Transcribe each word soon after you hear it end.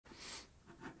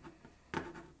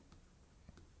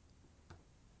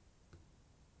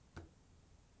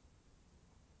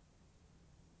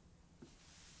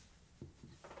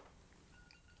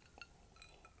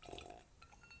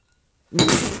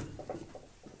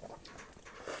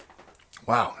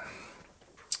Wow,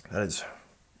 that is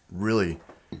really,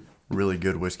 really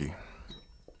good whiskey.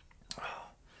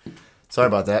 Sorry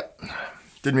about that.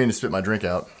 Didn't mean to spit my drink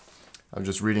out. I was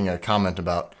just reading a comment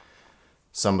about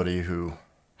somebody who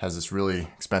has this really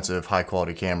expensive, high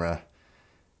quality camera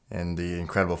and the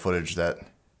incredible footage that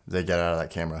they get out of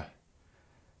that camera.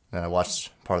 And I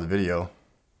watched part of the video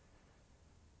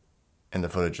and the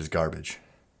footage is garbage.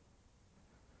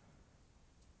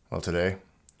 Well, today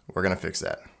we're gonna fix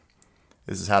that.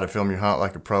 This is How to Film Your Hunt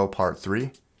Like a Pro Part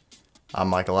 3. I'm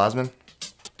Michael Osman.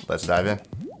 Let's dive in.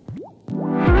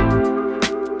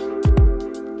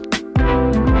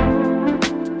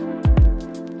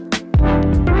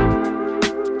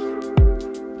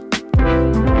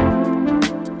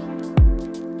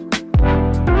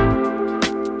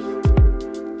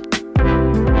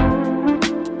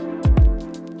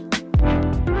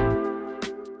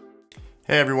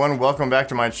 Hey everyone, welcome back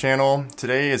to my channel.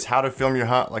 Today is How to Film Your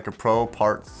Hunt Like a Pro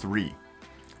Part 3.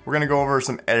 We're gonna go over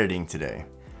some editing today.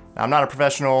 Now, I'm not a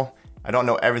professional, I don't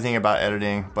know everything about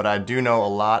editing, but I do know a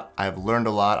lot. I have learned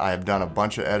a lot, I have done a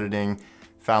bunch of editing,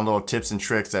 found little tips and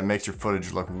tricks that makes your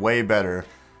footage look way better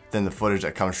than the footage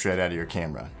that comes straight out of your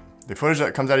camera. The footage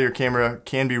that comes out of your camera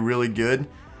can be really good,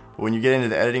 but when you get into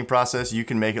the editing process, you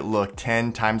can make it look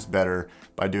 10 times better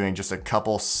by doing just a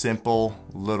couple simple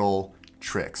little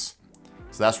tricks.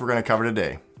 So that's what we're gonna cover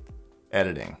today,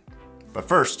 editing. But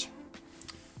first,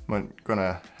 I'm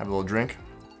gonna have a little drink.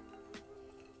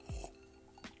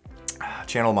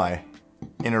 Channel my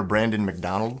inner Brandon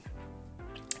McDonald.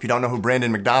 If you don't know who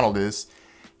Brandon McDonald is,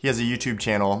 he has a YouTube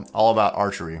channel all about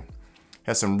archery. He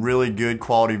has some really good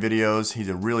quality videos. He's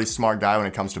a really smart guy when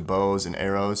it comes to bows and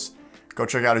arrows. Go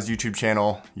check out his YouTube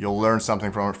channel. You'll learn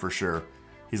something from it for sure.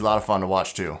 He's a lot of fun to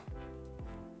watch too.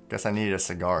 Guess I needed a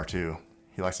cigar too.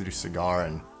 He likes to do cigar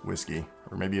and whiskey,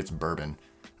 or maybe it's bourbon.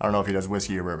 I don't know if he does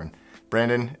whiskey or bourbon.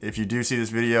 Brandon, if you do see this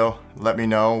video, let me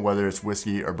know whether it's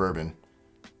whiskey or bourbon.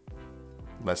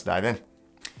 Let's dive in.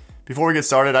 Before we get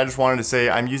started, I just wanted to say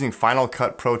I'm using Final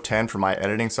Cut Pro 10 for my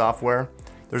editing software.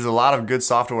 There's a lot of good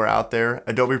software out there.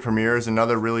 Adobe Premiere is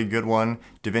another really good one.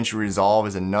 DaVinci Resolve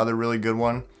is another really good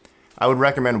one. I would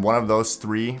recommend one of those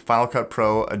three, Final Cut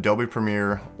Pro, Adobe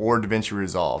Premiere, or DaVinci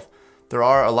Resolve. There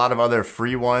are a lot of other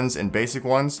free ones and basic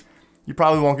ones. You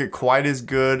probably won't get quite as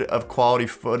good of quality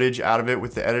footage out of it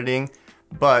with the editing,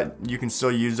 but you can still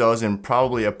use those and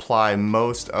probably apply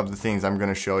most of the things I'm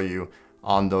gonna show you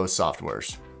on those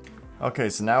softwares. Okay,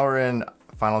 so now we're in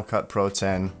Final Cut Pro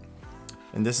 10,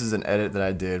 and this is an edit that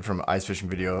I did from an ice fishing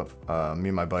video me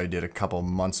and my buddy did a couple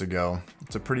months ago.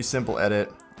 It's a pretty simple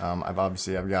edit. I've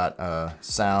got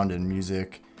sound and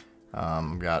music.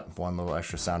 I've got one little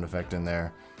extra sound effect in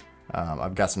there.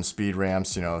 I've got some speed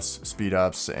ramps, you know, speed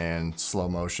ups and slow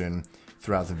motion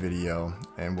throughout the video,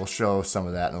 and we'll show some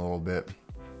of that in a little bit.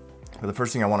 But the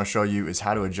first thing I want to show you is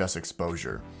how to adjust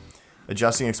exposure.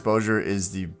 Adjusting exposure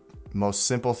is the most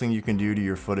simple thing you can do to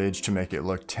your footage to make it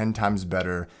look 10 times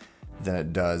better than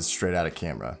it does straight out of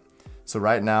camera. So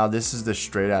right now, this is the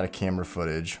straight out of camera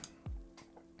footage,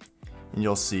 and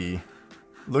you'll see, it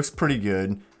looks pretty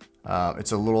good.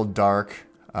 It's a little dark,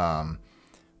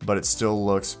 but it still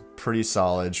looks pretty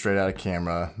solid straight out of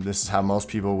camera. This is how most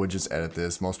people would just edit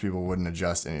this. Most people wouldn't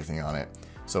adjust anything on it.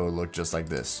 So it would look just like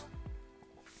this.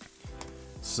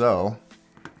 So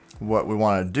what we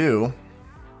want to do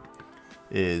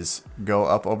is go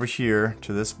up over here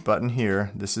to this button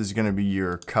here. This is going to be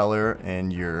your color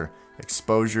and your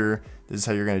exposure. This is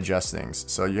how you're going to adjust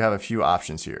things. So you have a few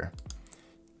options here.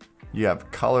 You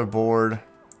have color board,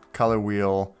 color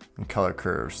wheel, and color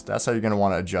curves. That's how you're going to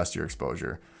want to adjust your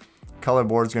exposure. Color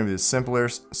board is going to be the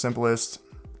simplest.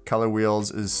 Color wheels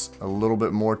is a little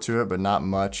bit more to it, but not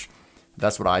much.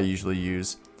 That's what I usually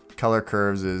use. Color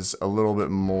curves is a little bit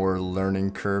more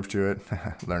learning curve to it.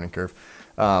 Learning curve.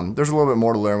 There's a little bit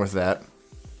more to learn with that.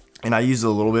 And I use it a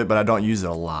little bit, but I don't use it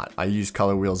a lot. I use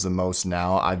color wheels the most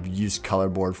now. I've used color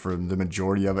board for the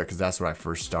majority of it because that's what I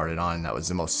first started on, and that was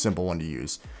the most simple one to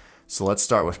use. So let's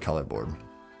start with color board.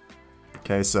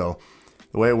 Okay, so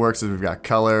the way it works is we've got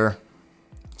color,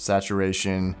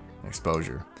 saturation,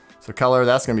 exposure. So color,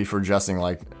 that's gonna be for adjusting,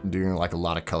 like doing like a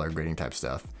lot of color grading type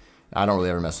stuff. I don't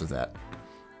really ever mess with that.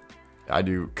 I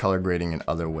do color grading in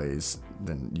other ways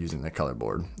than using the color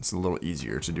board. It's a little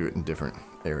easier to do it in different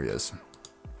areas.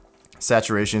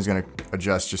 Saturation is gonna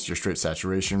adjust just your straight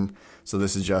saturation. So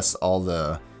this adjusts all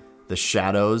the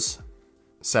shadows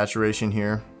saturation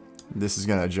here. This is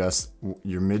gonna adjust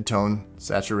your mid-tone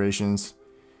saturations.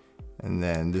 And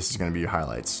then this is gonna be your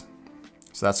highlights.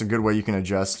 So that's a good way you can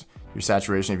adjust your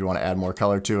saturation if you want to add more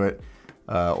color to it.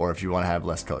 or if you want to have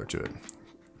less color to it.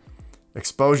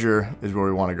 Exposure is where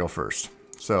we want to go first.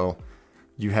 So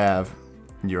you have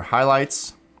your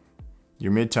highlights,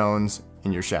 your midtones,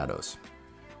 and your shadows.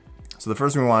 So the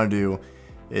first thing we want to do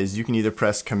is you can either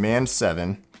press Command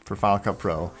 7 for Final Cut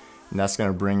Pro, and that's going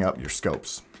to bring up your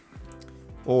scopes.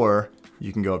 Or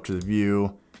you can go up to the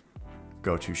view,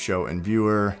 go to Show in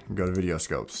Viewer, and go to Video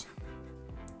Scopes.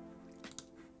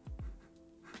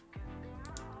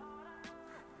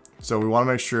 So we want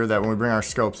to make sure that when we bring our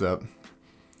scopes up,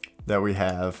 that we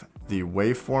have the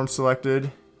waveform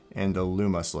selected and the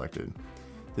luma selected.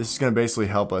 This is going to basically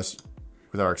help us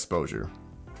with our exposure.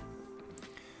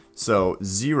 So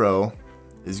 0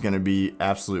 is going to be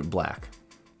absolute black.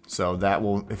 So that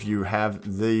will, if you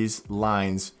have these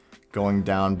lines going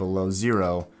down below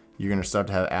 0, you're going to start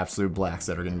to have absolute blacks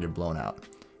that are going to get blown out.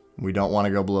 We don't want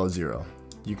to go below 0.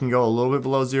 You can go a little bit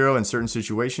below 0 in certain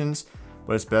situations,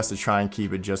 but it's best to try and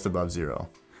keep it just above 0.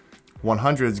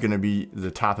 100 is going to be the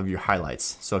top of your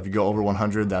highlights. So if you go over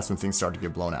 100, that's when things start to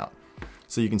get blown out.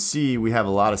 So you can see we have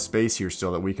a lot of space here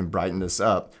still that we can brighten this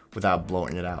up without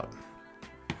blowing it out.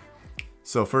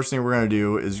 So first thing we're going to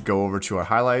do is go over to our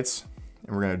highlights,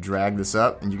 and we're going to drag this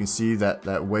up, and you can see that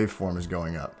that waveform is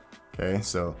going up. Okay,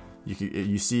 so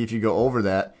you see if you go over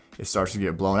that, it starts to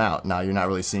get blown out. Now you're not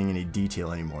really seeing any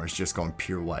detail anymore. It's just going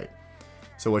pure white.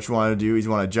 So what you want to do is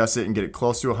you want to adjust it and get it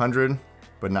close to 100,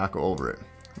 but not go over it.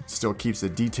 It still keeps the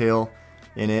detail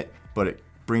in it, but it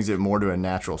brings it more to a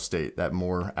natural state, that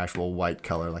more actual white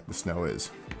color like the snow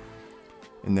is.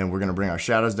 And then we're going to bring our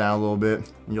shadows down a little bit.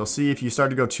 And you'll see if you start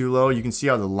to go too low, you can see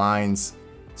how the lines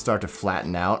start to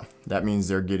flatten out. That means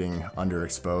they're getting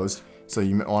underexposed. So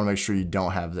you want to make sure you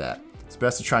don't have that. It's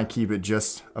best to try and keep it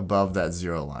just above that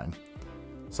 0 line.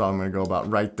 So I'm going to go about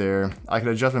right there. I can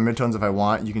adjust my midtones if I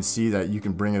want. You can see that you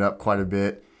can bring it up quite a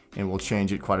bit and we'll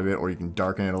change it quite a bit, or you can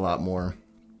darken it a lot more.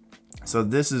 So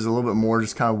this is a little bit more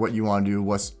just kind of what you want to do,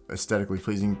 what's aesthetically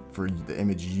pleasing for the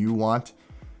image you want.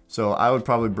 So I would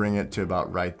probably bring it to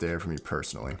about right there for me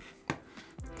personally.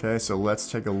 Okay, so let's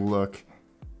take a look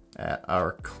at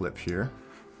our clip here.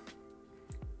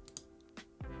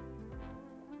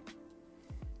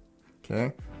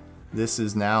 Okay, this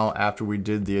is now after we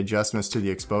did the adjustments to the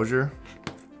exposure.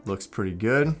 Looks pretty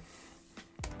good.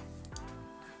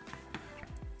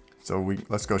 So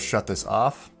let's go shut this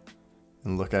off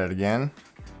and look at it again.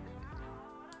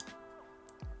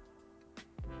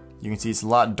 You can see it's a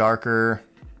lot darker,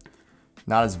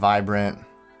 not as vibrant,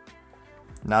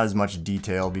 not as much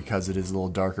detail because it is a little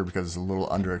darker because it's a little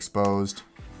underexposed.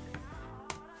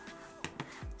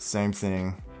 Same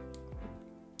thing.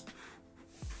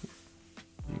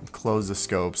 You can close the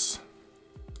scopes.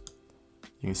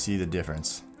 You can see the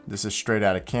difference. This is straight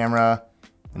out of camera,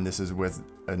 and this is with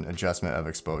an adjustment of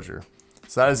exposure.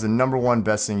 So that is the #1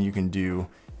 best thing you can do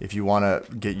if you want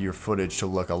to get your footage to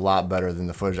look a lot better than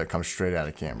the footage that comes straight out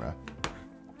of camera.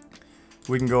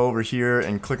 We can go over here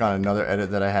and click on another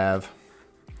edit that I have.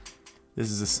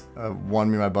 This is one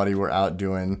me and my buddy were out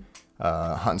doing,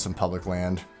 hunting some public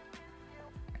land.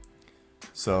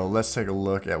 So let's take a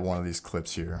look at one of these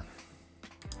clips here.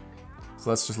 So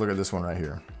let's just look at this one right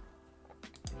here.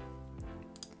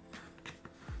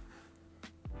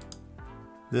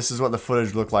 This is what the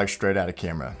footage looked like straight out of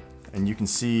camera. And you can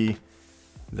see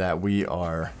that we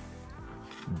are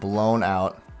blown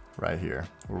out right here.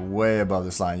 We're way above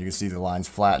this line. You can see the lines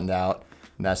flattened out.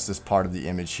 And that's this part of the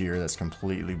image here that's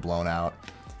completely blown out.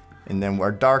 And then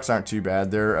our darks aren't too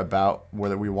bad. They're about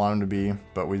where we want them to be,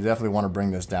 but we definitely want to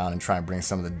bring this down and try and bring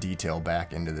some of the detail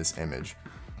back into this image.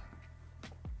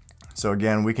 So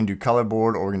again, we can do color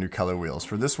board or we can do color wheels.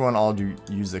 For this one, I'll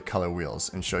use the color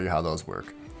wheels and show you how those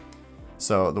work.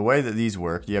 So the way that these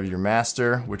work, you have your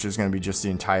master, which is going to be just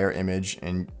the entire image,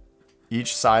 and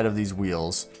each side of these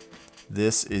wheels,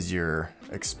 this is your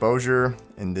exposure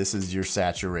and this is your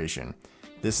saturation.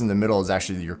 This in the middle is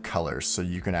actually your colors, so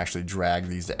you can actually drag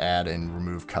these to add and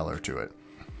remove color to it.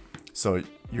 So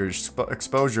your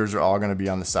exposures are all going to be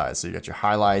on the side. So you got your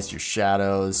highlights, your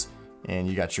shadows, and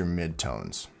you got your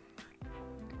midtones.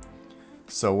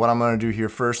 So what I'm going to do here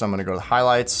first, I'm going to go to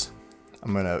highlights.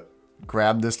 I'm going to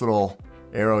grab this little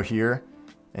arrow here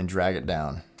and drag it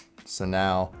down. So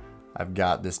now I've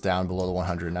got this down below the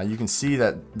 100. Now you can see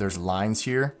that there's lines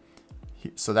here.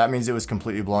 So that means it was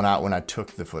completely blown out when I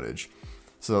took the footage.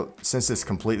 So since it's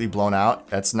completely blown out,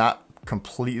 that's not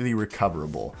completely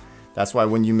recoverable. That's why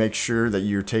when you make sure that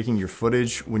you're taking your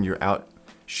footage when you're out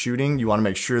shooting, you want to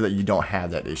make sure that you don't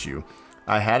have that issue.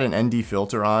 I had an ND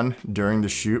filter on during the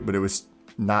shoot, but it was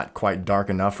not quite dark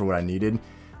enough for what I needed.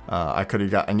 I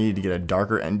needed to get a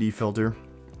darker ND filter,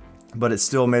 but it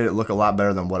still made it look a lot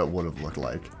better than what it would have looked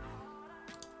like.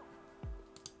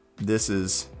 This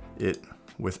is it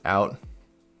without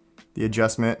the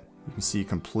adjustment. You can see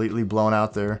completely blown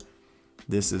out there.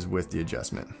 This is with the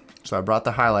adjustment. So I brought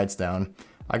the highlights down.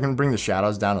 I can bring the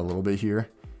shadows down a little bit here.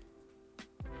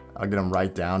 I'll get them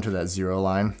right down to that 0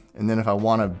 line. And then if I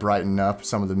want to brighten up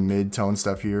some of the mid-tone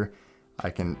stuff here, I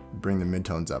can bring the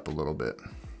mid-tones up a little bit.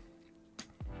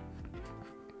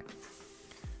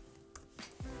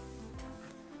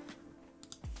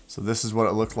 So this is what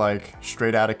it looked like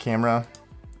straight out of camera,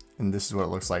 and this is what it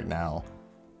looks like now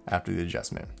after the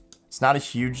adjustment. It's not a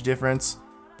huge difference,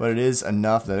 but it is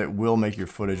enough that it will make your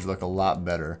footage look a lot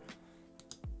better.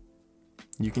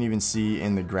 You can even see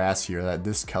in the grass here that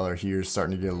this color here is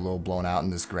starting to get a little blown out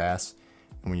in this grass.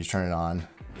 And when you turn it on,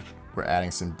 we're adding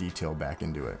some detail back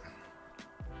into it.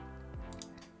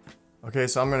 Okay,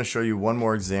 so I'm going to show you one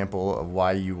more example of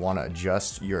why you want to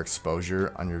adjust your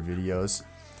exposure on your videos.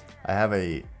 I have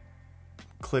a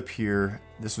clip here.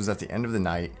 This was at the end of the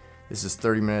night. This is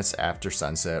 30 minutes after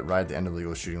sunset, right at the end of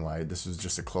legal shooting light. This was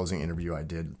just a closing interview I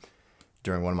did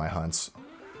during one of my hunts.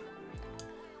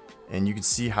 And you can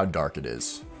see how dark it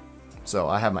is. So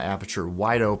I have my aperture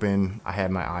wide open, I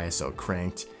have my ISO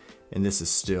cranked, and this is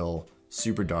still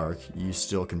super dark. You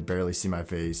still can barely see my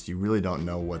face. You really don't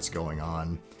know what's going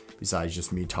on besides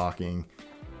just me talking.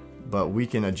 But we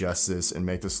can adjust this and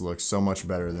make this look so much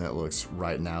better than it looks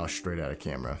right now straight out of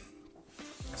camera.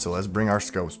 So let's bring our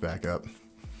scopes back up.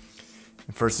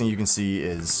 The first thing you can see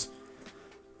is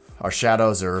our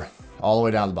shadows are all the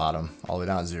way down the bottom, all the way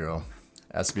down at 0.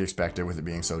 As to be expected with it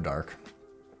being so dark.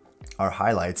 Our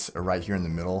highlights are right here in the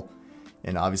middle,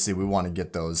 and obviously we want to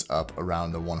get those up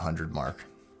around the 100 mark.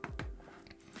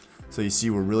 So you see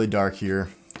we're really dark here,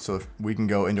 so if we can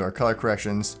go into our color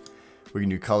corrections. We can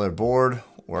do color board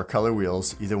or color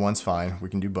wheels, either one's fine, we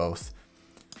can do both.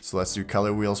 So let's do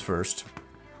color wheels first.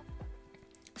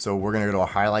 So we're going to go to our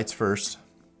highlights first.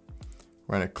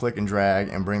 We're going to click and drag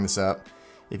and bring this up.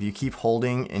 If you keep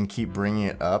holding and keep bringing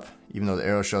it up, even though the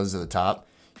arrow shows at the top,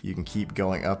 you can keep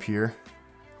going up here.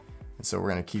 And so we're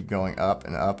going to keep going up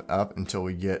and up and up until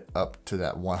we get up to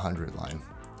that 100 line.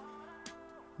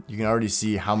 You can already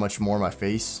see how much more my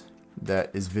face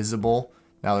that is visible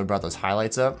now that we brought those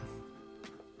highlights up.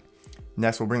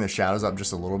 Next, we'll bring the shadows up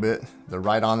just a little bit. They're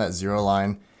right on that 0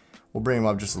 line. We'll bring them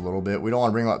up just a little bit. We don't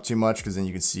want to bring them up too much because then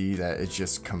you can see that it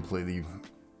just completely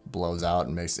blows out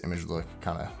and makes the image look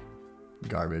kind of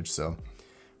garbage. So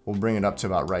we'll bring it up to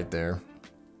about right there.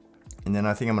 And then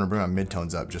I think I'm going to bring my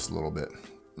midtones up just a little bit.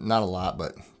 Not a lot,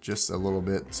 but just a little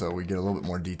bit so we get a little bit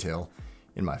more detail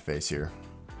in my face here.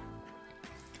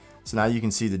 So now you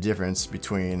can see the difference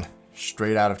between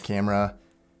straight out of camera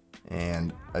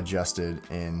and adjusted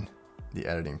in the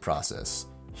editing process.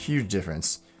 Huge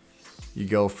difference. You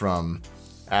go from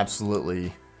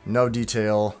absolutely no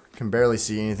detail, can barely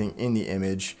see anything in the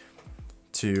image,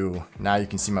 to now you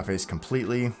can see my face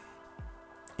completely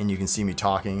and you can see me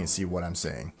talking and see what I'm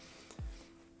saying.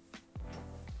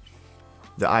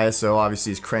 The ISO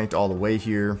obviously is cranked all the way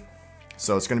here,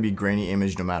 so it's going to be grainy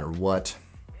image no matter what.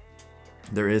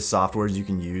 There is softwares you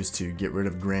can use to get rid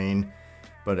of grain,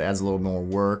 but it adds a little more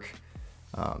work.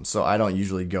 So I don't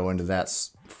usually go into that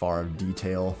far of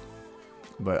detail,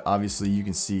 but obviously you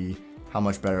can see how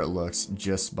much better it looks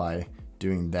just by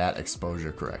doing that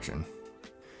exposure correction.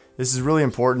 This is really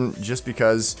important just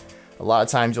because a lot of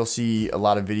times you'll see a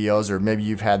lot of videos, or maybe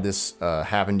you've had this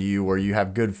happen to you where you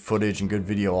have good footage and good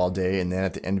video all day, and then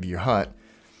at the end of your hunt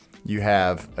you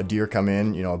have a deer come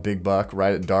in, you know, a big buck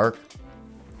right at dark,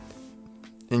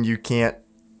 and you can't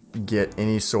get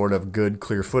any sort of good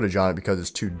clear footage on it because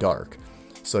it's too dark.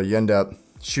 So you end up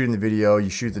shooting the video, you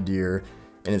shoot the deer,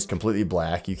 and it's completely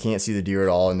black. You can't see the deer at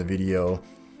all in the video.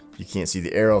 You can't see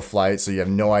the arrow flight, so you have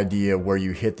no idea where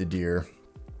you hit the deer.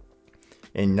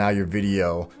 And now your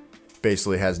video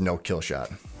basically has no kill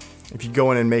shot. If you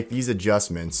go in and make these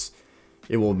adjustments,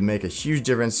 it will make a huge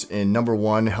difference in, number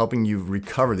one, helping you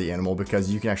recover the animal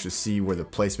because you can actually see where the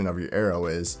placement of your arrow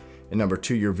is. And number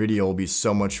two, your video will be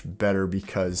so much better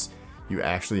because you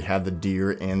actually have the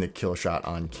deer and the kill shot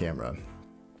on camera.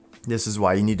 This is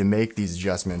why you need to make these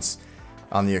adjustments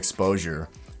on the exposure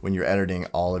when you're editing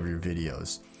all of your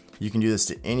videos. You can do this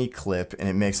to any clip and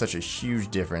it makes such a huge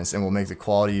difference and will make the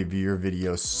quality of your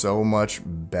video so much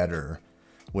better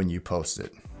when you post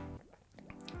it.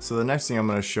 So the next thing I'm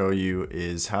going to show you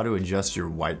is how to adjust your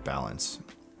white balance.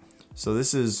 So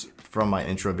this is from my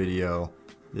intro video.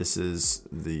 This is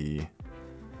the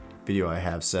video I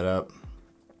have set up.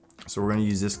 So we're going to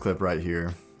use this clip right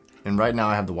here. And right now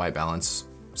I have the white balance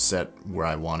set where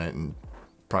I want it and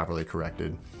properly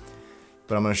corrected.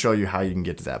 But I'm going to show you how you can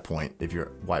get to that point if your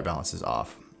white balance is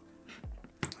off.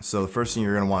 So the first thing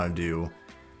you're going to want to do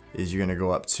is you're gonna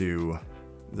go up to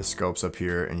the scopes up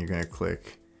here and you're gonna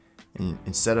click, and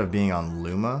instead of being on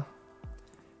Luma,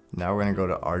 now we're gonna go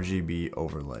to RGB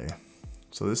overlay.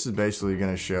 So this is basically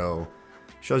gonna shows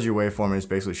your waveform, and it's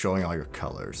basically showing all your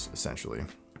colors essentially.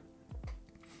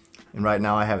 And right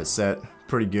now I have it set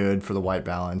pretty good for the white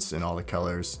balance and all the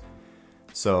colors.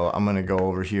 So I'm gonna go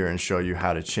over here and show you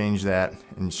how to change that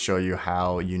and show you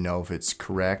how you know if it's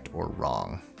correct or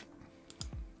wrong.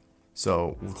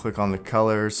 So we'll click on the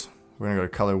colors. We're gonna go to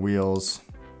color wheels.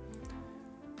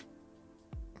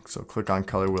 So click on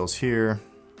color wheels here.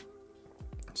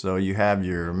 So you have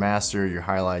your master, your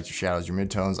highlights, your shadows, your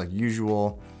midtones like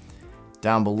usual.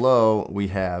 Down below we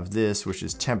have this, which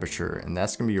is temperature, and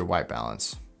that's gonna be your white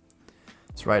balance.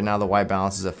 So right now the white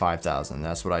balance is at 5,000.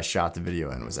 That's what I shot the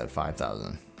video in, was at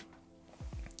 5,000.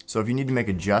 So if you need to make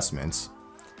adjustments,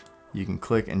 you can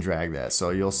click and drag that.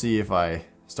 So you'll see if I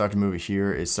start to move it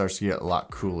here, it starts to get a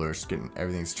lot cooler. It's getting,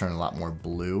 everything's turning a lot more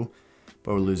blue,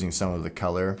 but we're losing some of the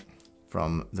color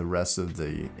from the rest of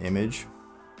the image.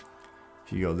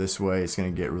 If you go this way, it's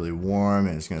gonna get really warm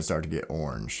and it's gonna start to get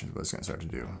orange, is what it's gonna start to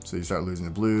do. So you start losing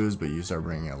the blues, but you start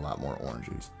bringing in a lot more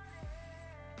oranges.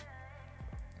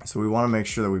 So we want to make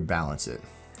sure that we balance it.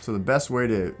 So the best way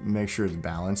to make sure it's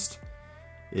balanced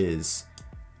is,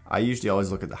 I usually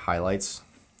always look at the highlights.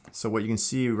 So what you can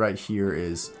see right here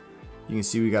is, you can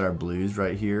see we got our blues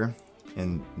right here,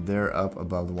 and they're up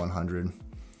above the 100.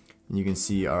 And you can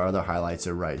see our other highlights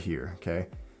are right here, okay?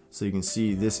 So you can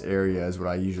see this area is what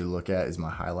I usually look at, is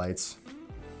my highlights.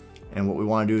 And what we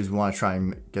want to do is we want to try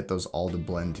and get those all to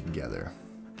blend together.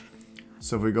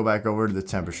 So if we go back over to the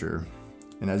temperature,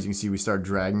 and as you can see, we start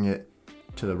dragging it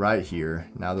to the right here.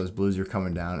 Now those blues are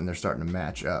coming down and they're starting to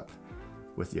match up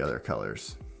with the other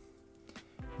colors.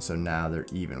 So now they're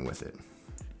even with it.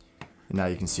 And now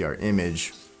you can see our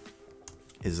image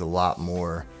is a lot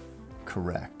more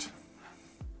correct.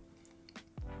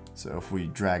 So if we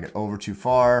drag it over too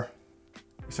far,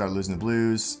 we start losing the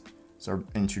blues, start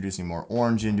introducing more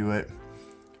orange into it.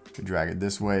 If we drag it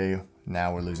this way,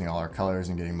 now we're losing all our colors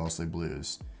and getting mostly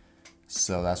blues.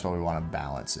 So that's why we want to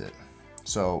balance it.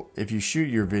 So if you shoot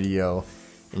your video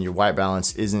and your white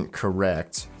balance isn't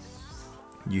correct,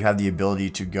 you have the ability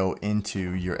to go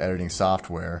into your editing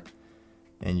software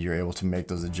and you're able to make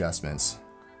those adjustments.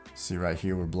 See right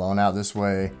here, we're blowing out this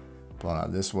way, blowing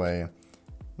out this way.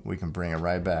 We can bring it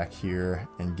right back here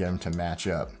and get them to match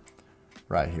up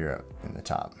right here in the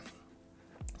top.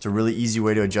 It's a really easy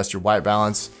way to adjust your white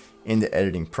balance in the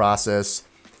editing process.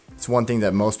 It's one thing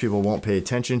that most people won't pay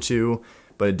attention to,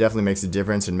 but it definitely makes a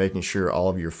difference in making sure all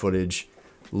of your footage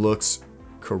looks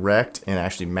correct and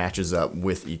actually matches up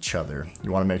with each other.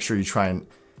 You want to make sure you try and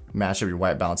match up your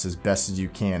white balance as best as you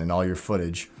can in all your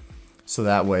footage, so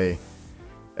that way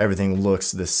everything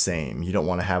looks the same. You don't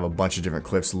want to have a bunch of different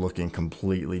clips looking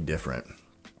completely different.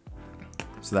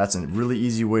 So that's a really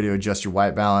easy way to adjust your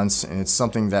white balance, and it's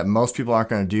something that most people aren't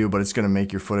going to do, but it's going to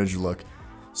make your footage look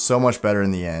so much better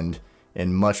in the end,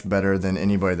 and much better than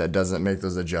anybody that doesn't make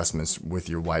those adjustments with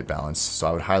your white balance. So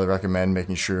I would highly recommend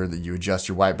making sure that you adjust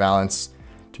your white balance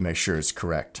to make sure it's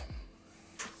correct.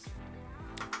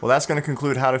 Well, that's going to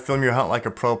conclude how to film your hunt like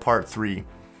a pro part 3.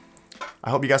 I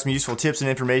hope you got some useful tips and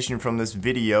information from this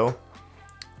video.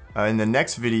 In the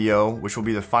next video, which will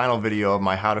be the final video of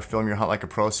my How to Film Your Hunt Like a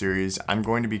Pro series, I'm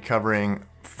going to be covering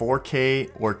 4K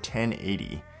or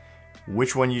 1080.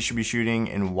 Which one you should be shooting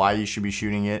and why you should be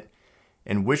shooting it,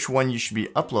 and which one you should be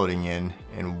uploading in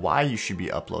and why you should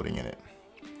be uploading in it.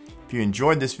 If you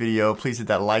enjoyed this video, please hit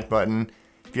that like button.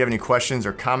 If you have any questions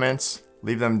or comments,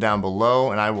 leave them down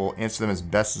below and I will answer them as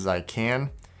best as I can.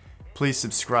 Please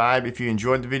subscribe if you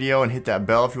enjoyed the video and hit that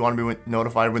bell if you want to be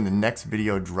notified when the next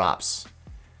video drops.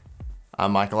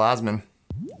 I'm Michael Osman.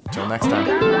 Until next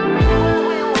time.